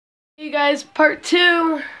Hey guys, part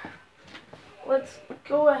 2. Let's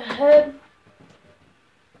go ahead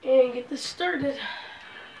and get this started.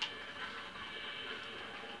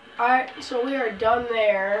 Alright, so we are done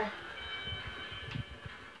there.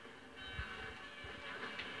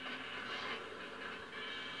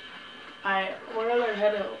 Alright, we're gonna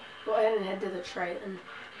go ahead and head to the Triton.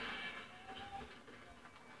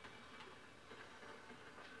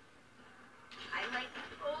 I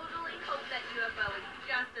totally hope that UFO is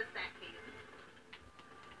just a set piece.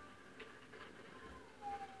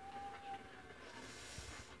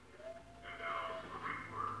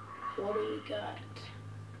 What do we got?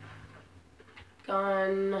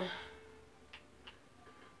 Gun.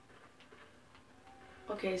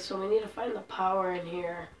 Okay, so we need to find the power in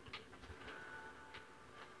here.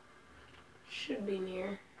 Should be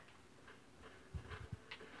near.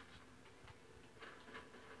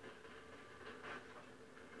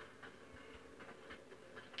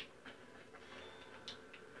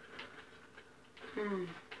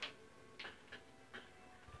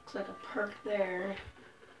 Looks like a perk there.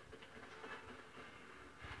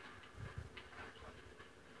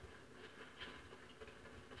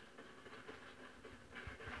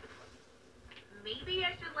 Maybe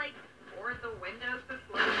I should, board the windows to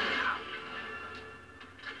slow it down.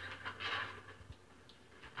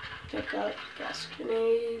 Pick up gas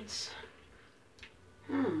grenades.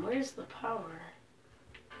 Where's the power?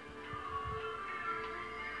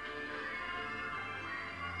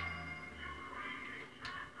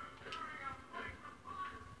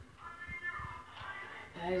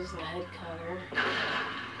 That is the head cutter.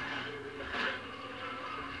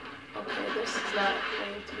 Okay, this is not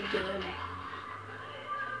going to be good.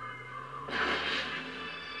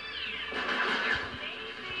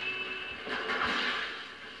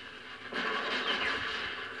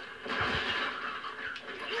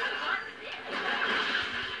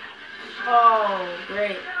 Oh,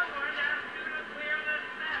 great.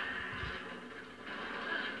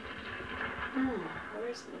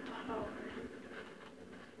 Where's the power?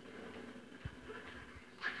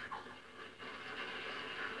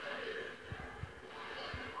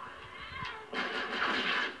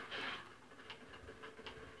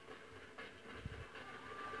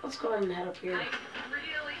 Let's go ahead and head up here. I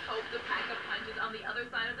really hope the pack of punch is on the other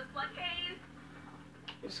side of the slug cave.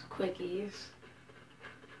 There's quickies.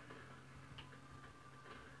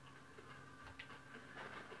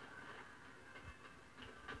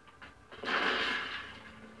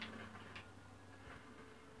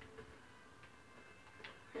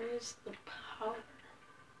 Where's the power?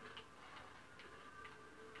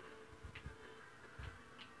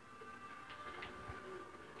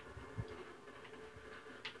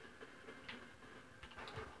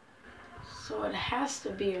 So it has to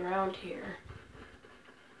be around here.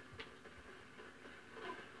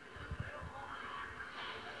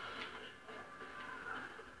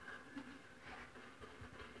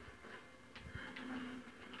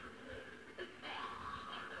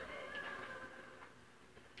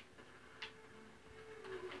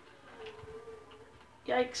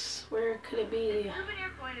 Yikes, where could it be? The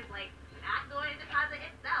souvenir coin is not going to deposit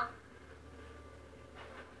itself.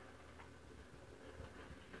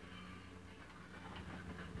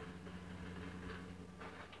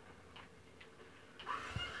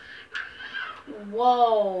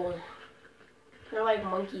 Whoa. They're like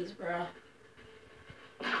monkeys, bruh.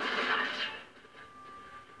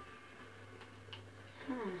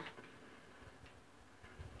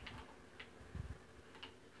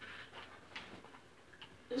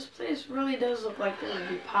 This place really does look like there would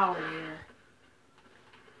be power here.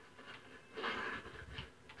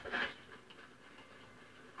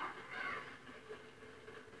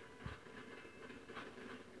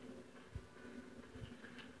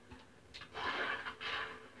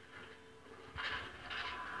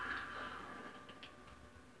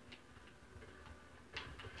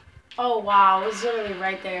 Oh wow, it's literally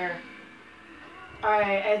right there.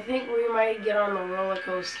 Alright, I think we might get on the roller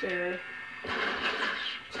coaster.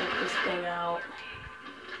 Check this thing out.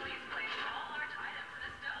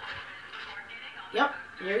 Yep,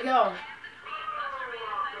 here we go.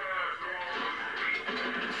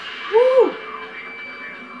 Woo!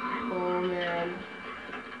 Oh man.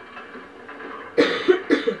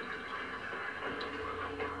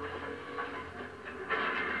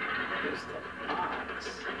 Here's the box.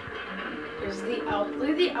 Look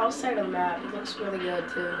at the outside of the map. It looks really good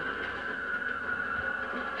too.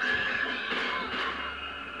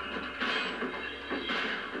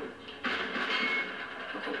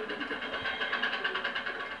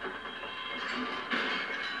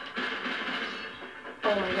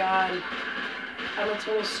 Oh my god. I'm a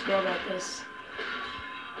total scrub at this.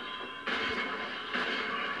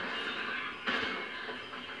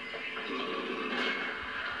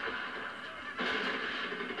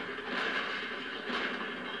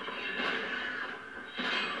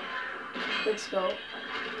 Quick scope.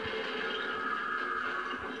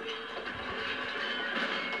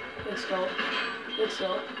 Quick scope. Quick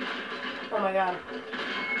scope. Oh my god.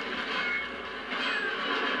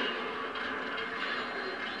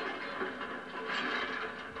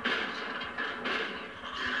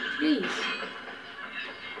 Jeez.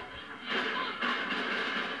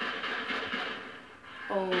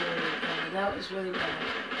 Oh god, that was really bad.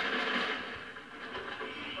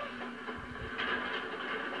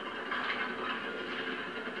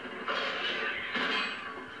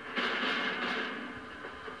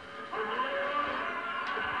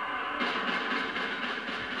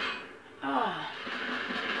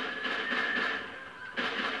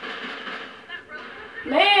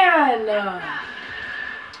 Man!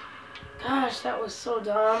 Gosh, that was so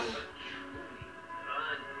dumb. Uninspired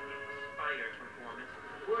performance,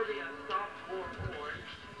 worthy of sophomore award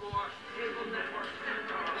for Cable Network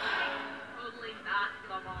Central. Totally not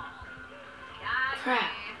the ball. Got Crap. me.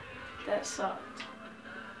 That sucked.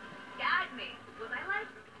 Got me. Was I like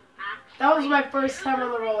actually? That was my first time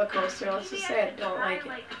on the roller coaster. Let's just say I don't like it.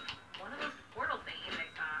 One of those portal thingies I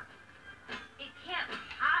saw. It can't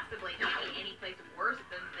possibly be any place worse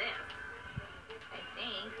than this. I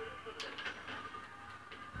think.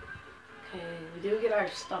 Okay, we do get our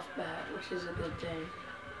stuff back, which is a good thing.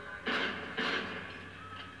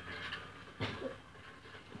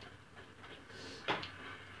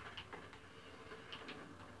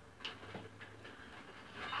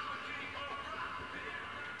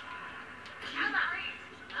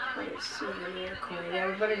 Let's see the coin. Yeah,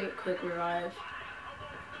 we better get quick revive.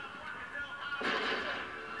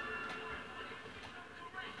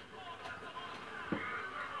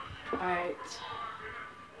 Alright.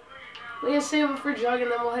 We're gonna save it for Jug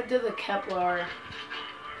and then we'll head to the Kepler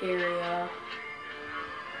area.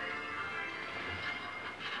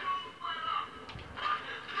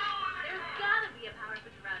 There's gotta be a power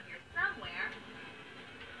switch around here somewhere.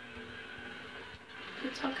 What are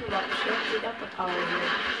you talking about, Chip? We got the power here.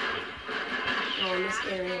 Oh, in this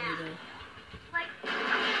area we do. Like,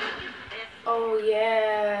 what is this? Oh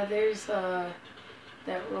yeah, there's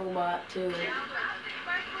that robot too.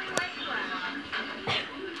 Sparkly white cloud.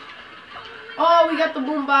 Oh, we got the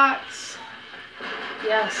boombox.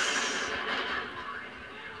 Yes.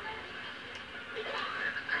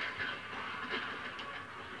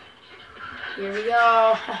 Here we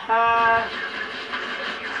go. Haha.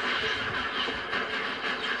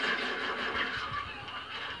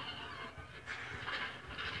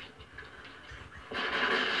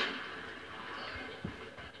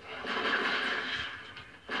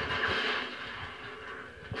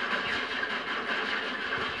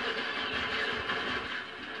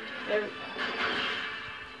 There.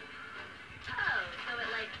 Oh, so it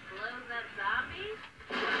like blows up zombies?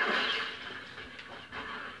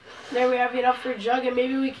 There we have enough for Jug, and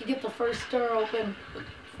maybe we could get the first door open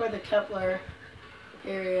for the Kepler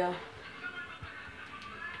area.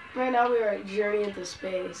 Right now we are at Journey into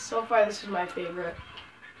Space. So far this is my favorite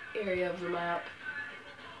area of the map.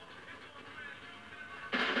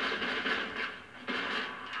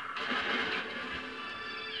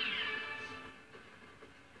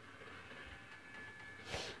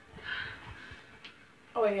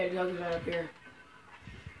 Oh yeah, Jug's right up here.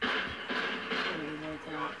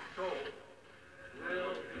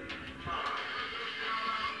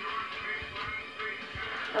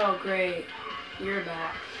 Oh great, you're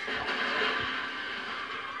back.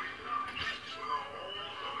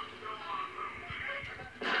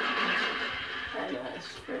 I know,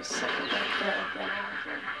 for a second I can't have that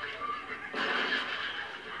happen.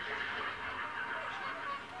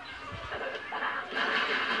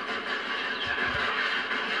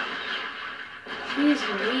 Jeez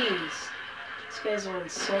Louise, these guys are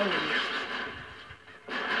insane.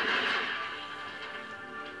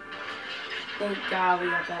 Thank God we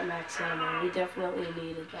got that max ammo. We definitely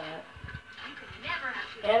needed that. You could never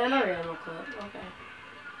have to. And another ammo clip. Okay.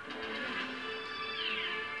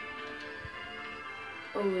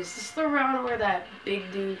 Oh, is this the round where that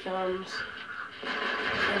big dude comes?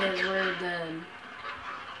 It is. We're done.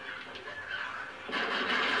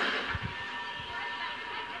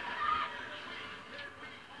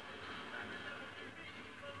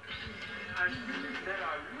 I met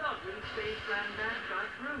our lovely Spaceland mascot,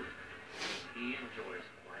 Groot. He enjoys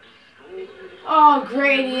quite a soul. Oh,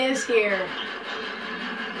 great, he is here.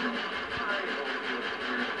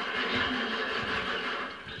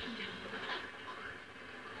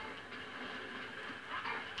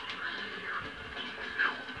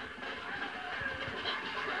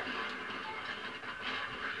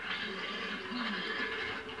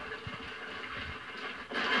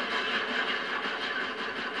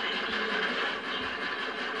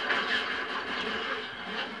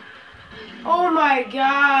 my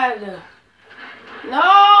god!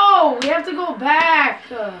 No! We have to go back!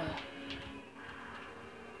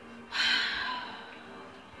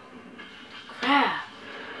 Crap.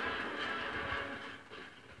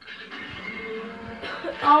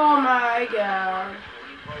 Oh my god.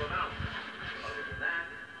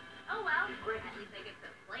 Oh well, at least I get to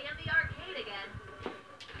play in the arcade again.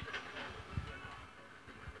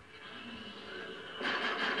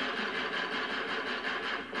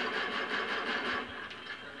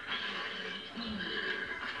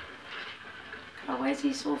 God, why is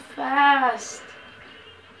he so fast?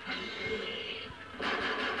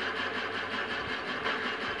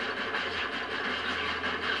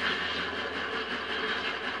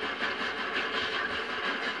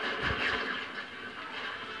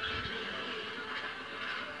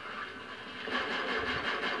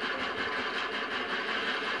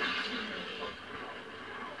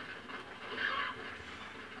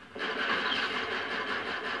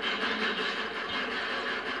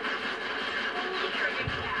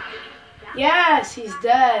 Yes, he's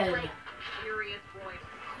dead. Furious voice.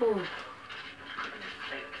 Ooh.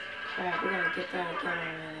 Crap, we gotta get that again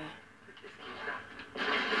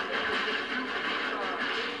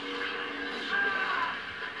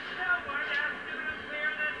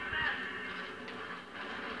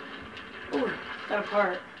already. Ooh, got a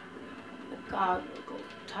part. The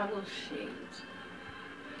toggle shades.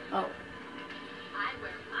 Oh. I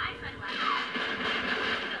wear my sunglasses.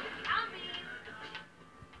 Zombies.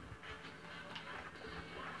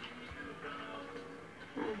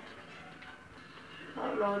 I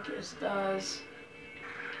don't know what this does.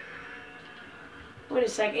 Wait a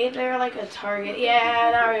sec, ain't there like a target?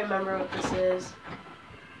 Yeah, now I remember what this is.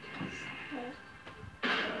 This is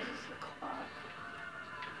the clock.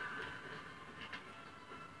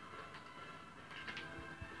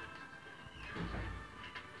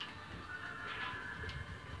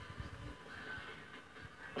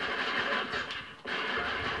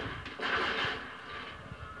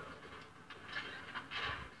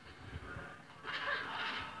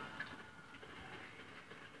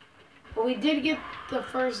 But we did get the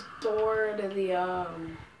first door to the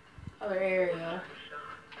other area.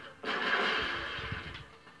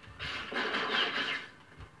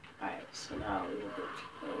 Alright, so now we will go to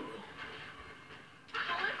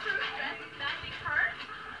Bulletproof vest matching purse?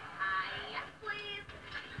 Yes, please.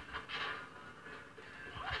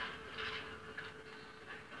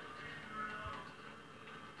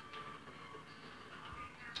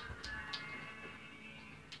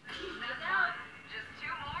 Just 2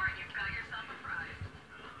 more and you've got yourself a prize.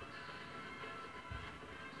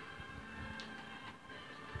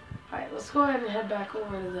 Alright, let's go ahead and head back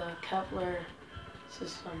over to the Kepler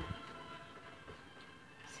system.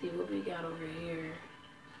 See what we got over here.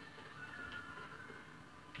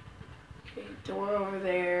 Okay, door over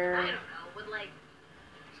there. I don't know, would like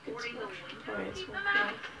Let's get 40 some the extra windows points. keep with them that.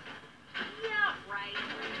 out? Yeah, right.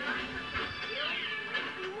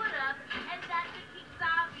 We would have, and that should keep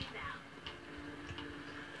zombies out.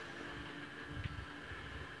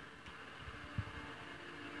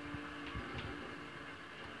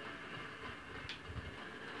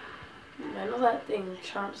 I know that thing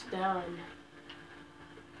chomps down.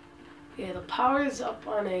 Yeah, the power is up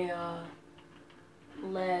on a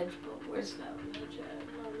ledge, but where's that ledge at?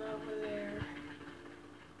 Oh, not over there.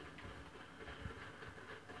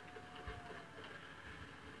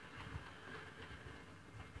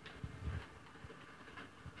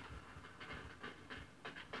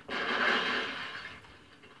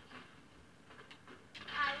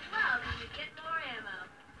 I love when you get more ammo.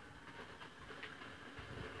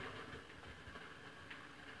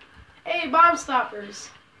 Hey, bomb stoppers!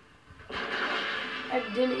 I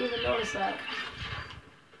didn't even notice that.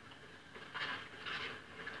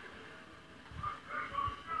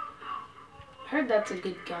 I heard that's a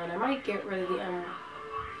good gun. I might get rid of the M14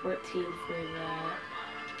 for that.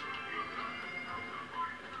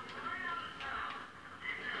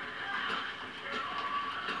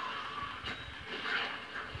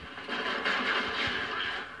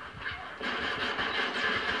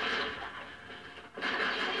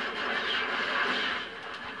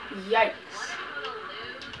 Yikes. What a little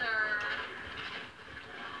loser.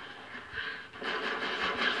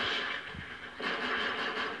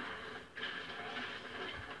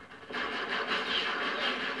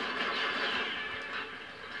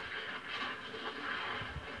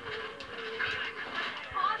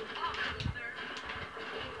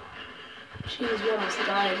 Jeez, we almost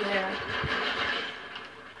died there.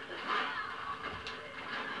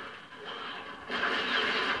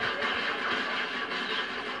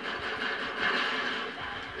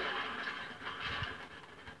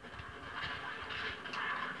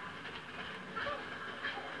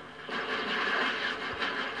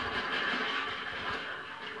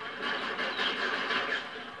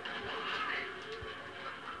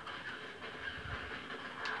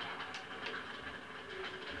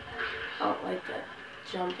 I don't like that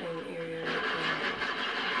jumping area right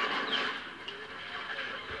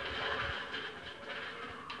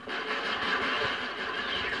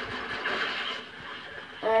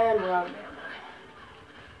there. And we're out of ammo.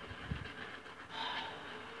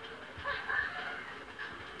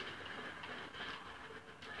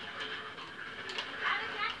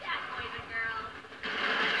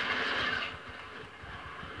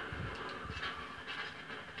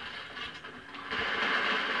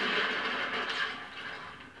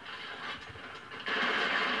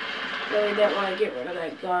 Really didn't want to get rid of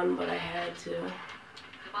that gun, but I had to.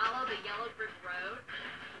 Follow the yellow brick road?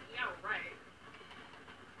 Yeah, right.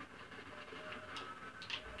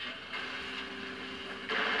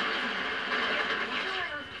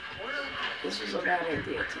 This was a bad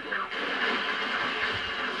idea to do.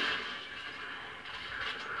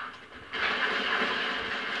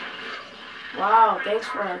 Wow, thanks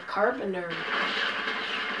for our carpenter.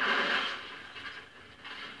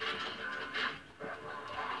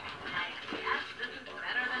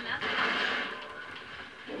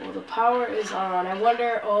 Well, the power is on. I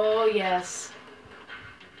wonder, oh yes.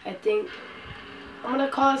 I think, I'm gonna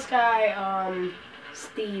call this guy,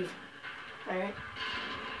 Steve. Alright.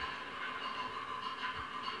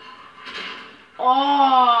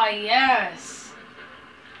 Oh, yes.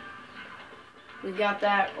 We got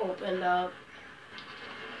that opened up.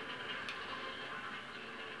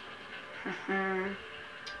 Yeah.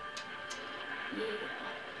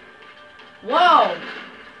 Whoa!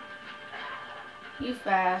 You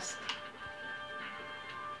fast.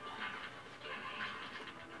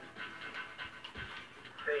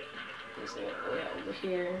 Is there a way over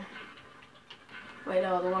here? Wait,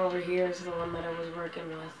 no, the one over here is the one that I was working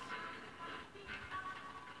with.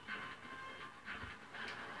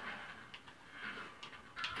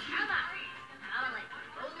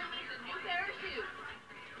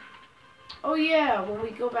 Oh yeah, when we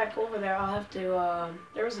go back over there, I'll have to,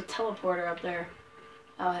 there was a teleporter up there.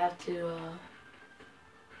 I'll have to,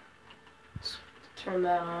 turn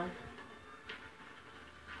that on.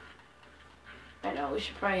 I know, we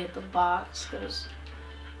should probably hit the box, because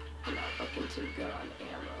I'm not looking too good on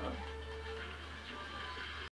ammo.